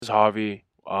This is Harvey.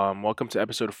 Welcome to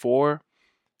episode four.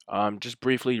 Just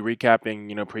briefly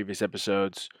recapping, previous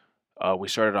episodes. We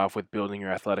started off with building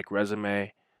your athletic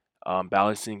resume,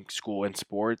 balancing school and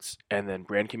sports, and then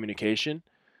brand communication.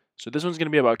 So this one's going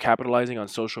to be about capitalizing on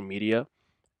social media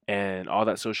and all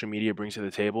that social media brings to the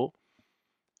table.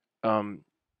 Um,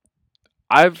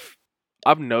 I've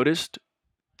I've noticed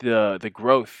the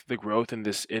growth in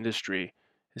this industry,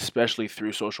 especially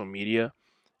through social media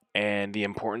and the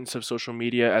importance of social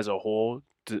media as a whole,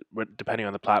 depending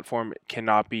on the platform,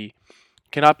 cannot be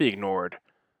ignored.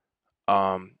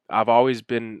 I've always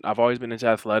been into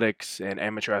athletics and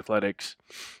amateur athletics,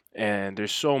 and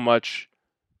there's so much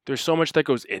that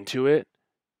goes into it,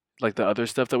 like the other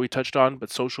stuff that we touched on.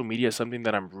 But social media is something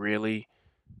that I'm really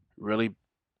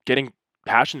getting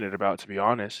passionate about, to be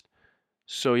honest.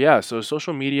 So yeah, so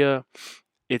social media,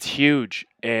 it's huge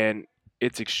and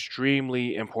it's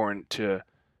extremely important to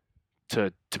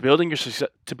building your success,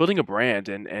 to building a brand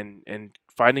and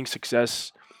finding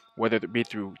success, whether it be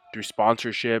through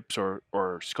sponsorships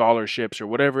or scholarships or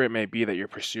whatever it may be that you're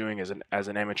pursuing as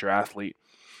an amateur athlete.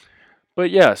 But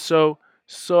yeah, so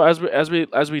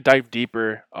as we dive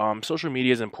deeper, social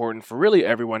media is important for really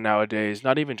everyone nowadays,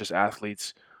 not even just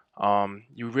athletes.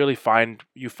 You find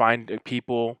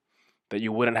people that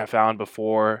you wouldn't have found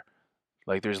before.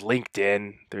 Like there's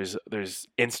LinkedIn, there's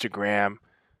Instagram,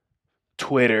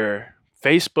 Twitter.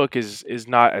 Facebook is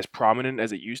not as prominent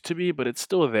as it used to be, but it's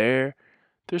still there.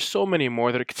 There's so many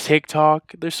more that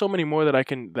TikTok. There's so many more that I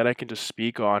can just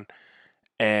speak on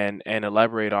and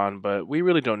elaborate on, but we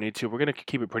really don't need to. We're gonna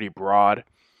keep it pretty broad.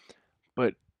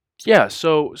 But yeah,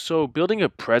 so building a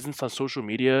presence on social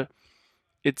media,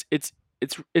 it's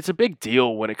a big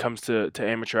deal when it comes to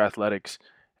amateur athletics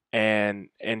and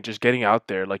just getting out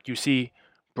there. Like you see,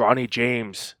 Bronny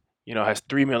James, has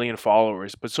 3 million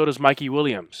followers, but so does Mikey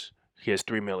Williams. He has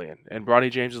 3 million, and Bronny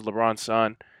James is LeBron's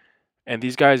son. And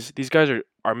these guys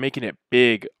are making it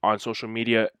big on social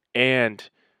media and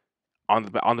on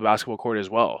the basketball court as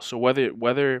well. So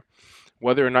whether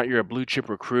or not you're a blue chip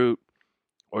recruit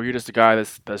or you're just a guy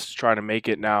that's trying to make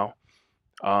it now,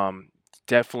 um,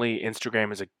 definitely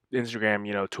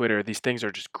Instagram, Twitter. These things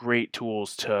are just great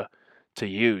tools to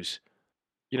use.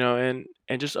 And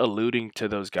just alluding to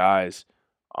those guys,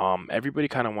 everybody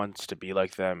kind of wants to be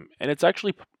like them, and it's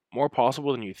actually more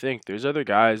possible than you think. There's other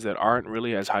guys that aren't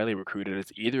really as highly recruited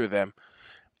as either of them,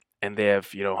 and they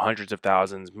have hundreds of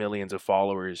thousands, millions of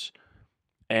followers,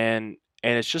 and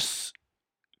it's just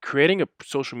creating a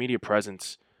social media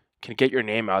presence can get your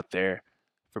name out there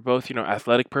for both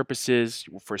athletic purposes,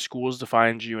 for schools to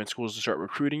find you and schools to start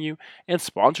recruiting you, and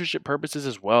sponsorship purposes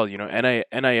as well.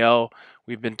 NIL,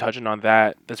 we've been touching on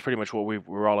that. That's pretty much what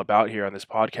we're all about here on this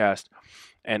podcast.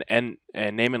 And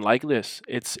name and likeness,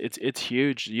 it's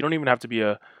huge. You don't even have to be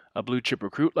a blue chip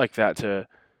recruit like that to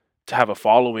have a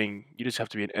following. You just have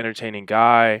to be an entertaining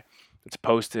guy that's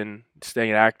posting,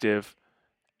 staying active,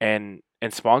 and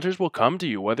sponsors will come to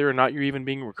you whether or not you're even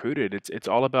being recruited. It's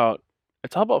all about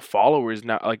followers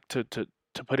now. Like to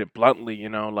put it bluntly,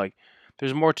 like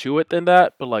there's more to it than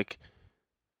that, but like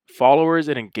followers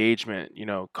and engagement,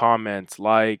 comments,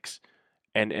 likes,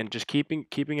 and just keeping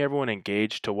everyone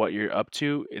engaged to what you're up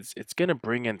to. It's gonna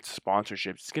bring in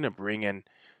sponsorships. It's gonna bring in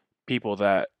people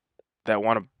that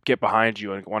want to get behind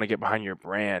you and want to get behind your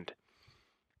brand.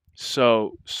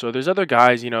 So there's other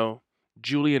guys,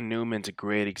 Julian Newman's a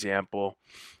great example.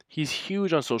 He's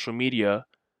huge on social media.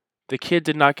 The kid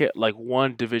did not get like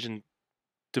one Division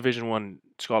 1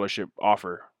 scholarship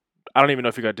offer. I don't even know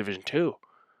if he got Division 2.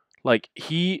 Like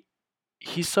he's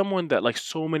someone that like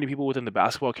so many people within the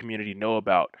basketball community know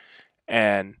about,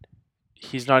 and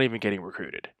he's not even getting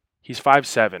recruited. He's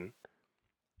 5'7",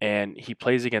 and he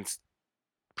plays against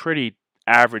pretty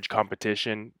average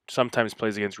competition. Sometimes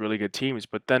plays against really good teams,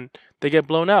 but then they get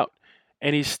blown out,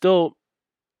 and he's still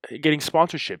getting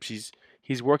sponsorships.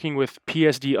 He's working with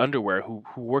PSD Underwear, who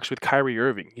works with Kyrie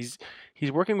Irving. He's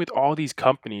working with all these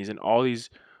companies and all these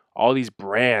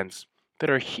brands that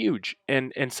are huge,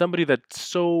 and somebody that's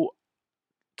so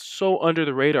under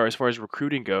the radar as far as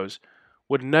recruiting goes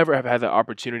would never have had that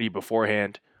opportunity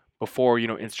beforehand, before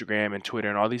Instagram and Twitter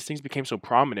and all these things became so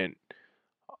prominent.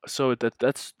 So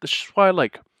that's just why,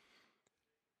 like,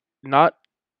 not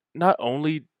not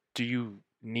only do you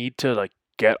need to like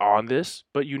get on this,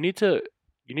 but you need to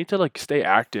like stay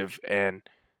active and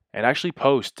actually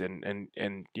post and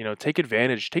take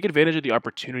advantage of the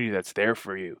opportunity that's there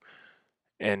for you,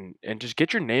 and just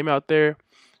get your name out there.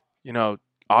 You know,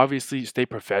 Obviously stay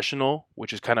professional,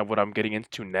 which is kind of what I'm getting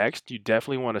into next. You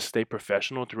definitely want to stay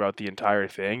professional throughout the entire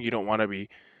thing. You don't want to be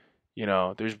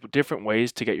There's different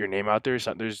ways to get your name out there.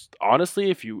 So there's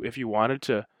honestly, if you wanted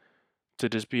to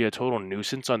just be a total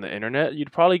nuisance on the internet,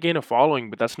 you'd probably gain a following,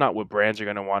 but that's not what brands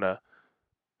are want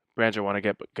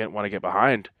to get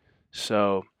behind.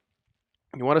 So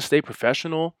you want to stay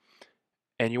professional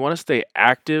and you want to stay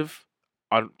active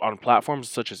on platforms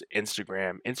such as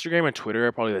Instagram. Instagram and Twitter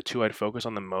are probably the two I'd focus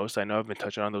on the most. I know I've been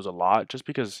touching on those a lot just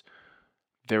because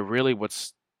they're really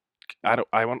what's I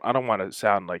don't want to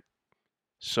sound like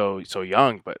so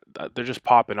young, but they're just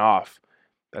popping off.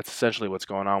 That's essentially what's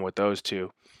going on with those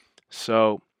two.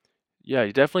 So yeah,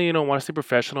 you definitely want to stay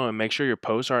professional and make sure your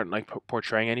posts aren't like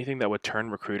portraying anything that would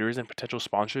turn recruiters and potential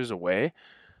sponsors away.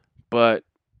 But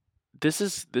this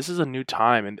is a new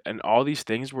time, and all these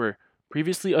things were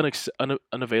previously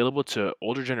unavailable to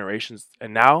older generations,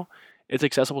 and now it's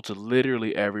accessible to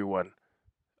literally everyone,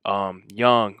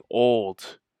 young,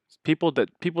 old, people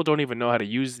don't even know how to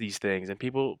use these things, and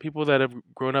people that have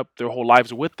grown up their whole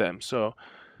lives with them. So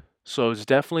it's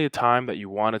definitely a time that you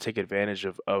want to take advantage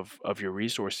of your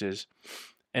resources,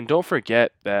 and don't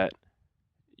forget that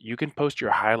you can post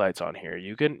your highlights on here.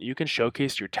 You can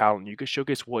showcase your talent. You can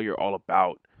showcase what you're all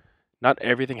about. Not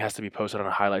everything has to be posted on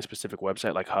a highlight specific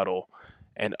website like Huddle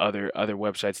and other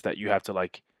websites that you have to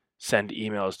like send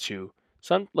emails to.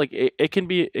 Some like it can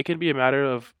be a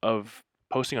matter of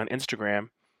posting on Instagram,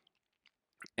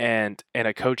 and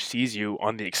a coach sees you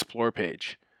on the explore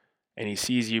page and he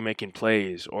sees you making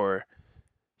plays, or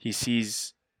he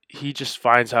sees he just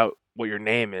finds out what your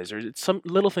name is, or it's some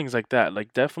little things like that.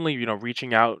 Like definitely,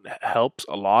 reaching out helps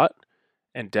a lot,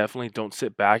 and definitely don't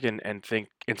sit back and think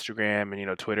Instagram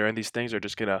and Twitter and these things are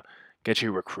just gonna get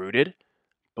you recruited.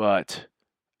 But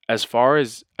as far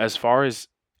as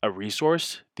a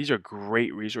resource, these are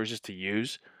great resources to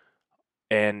use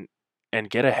and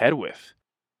get ahead with.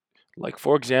 Like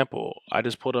for example, I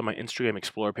just pulled up my Instagram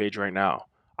Explorer page right now.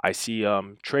 I see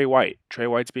Trey White. Trey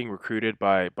White's being recruited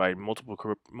by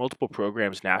multiple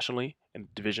programs nationally in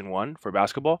Division 1 for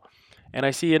basketball, and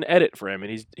I see an edit for him,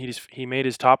 and he made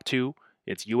his top two.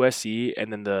 It's USC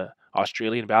and then the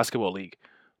Australian Basketball League.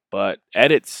 But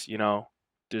edits,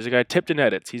 there's a guy Tipton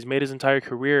edits. He's made his entire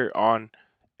career on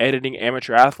editing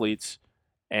amateur athletes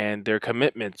and their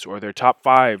commitments or their top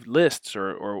 5 lists,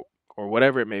 or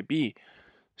whatever it may be.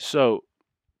 So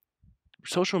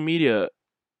social media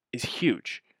is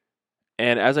huge.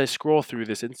 And as I scroll through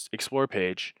this explore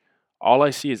page, all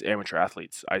I see is amateur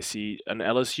athletes. I see an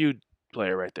LSU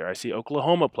player right there. I see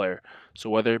Oklahoma player. So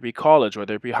whether it be college,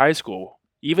 whether it be high school,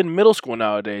 even middle school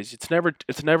nowadays, it's never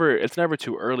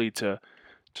too early to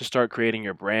start creating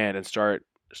your brand and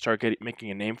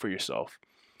making a name for yourself.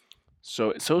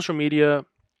 So social media,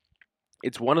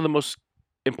 it's one of the most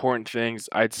important things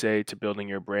I'd say to building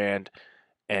your brand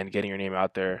and getting your name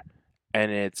out there,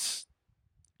 and it's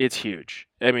huge.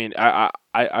 I mean,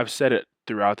 I've said it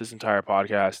throughout this entire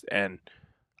podcast, and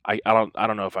I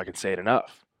don't know if I can say it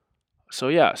enough. So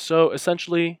yeah, so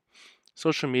essentially,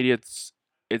 social media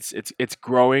it's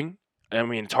growing. I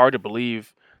mean, it's hard to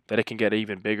believe that it can get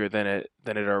even bigger than it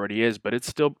already is, but it's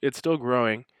still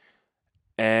growing,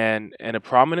 and a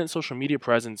prominent social media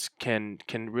presence can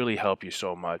really help you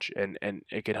so much, and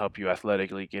it can help you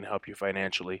athletically, it can help you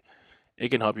financially, it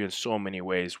can help you in so many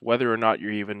ways, whether or not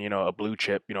you're even, a blue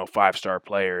chip, 5-star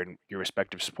player in your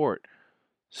respective sport.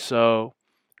 So,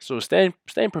 so staying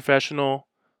professional,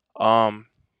 um,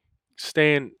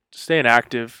 staying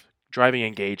active, driving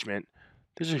engagement.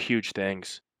 These are huge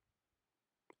things.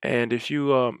 And if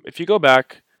you go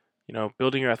back,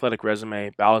 building your athletic resume,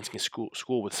 balancing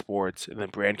school with sports, and then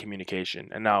brand communication,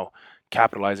 and now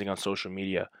capitalizing on social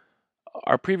media.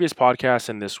 Our previous podcast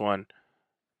and this one,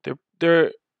 they're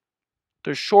they're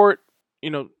they're short,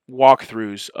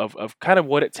 walkthroughs of kind of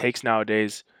what it takes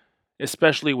nowadays,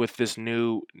 especially with this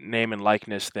new name and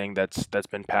likeness thing that's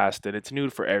been passed, and it's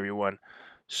new for everyone.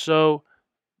 So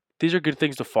these are good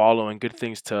things to follow and good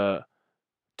things to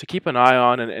keep an eye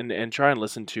on, and try and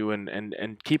listen to,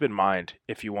 and keep in mind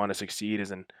if you want to succeed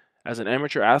as an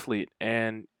amateur athlete.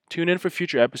 And tune in for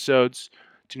future episodes.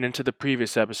 Tune into the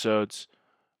previous episodes.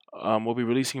 We'll be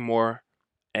releasing more,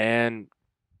 and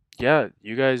yeah,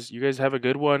 you guys have a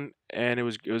good one, and it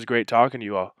was great talking to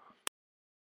you all.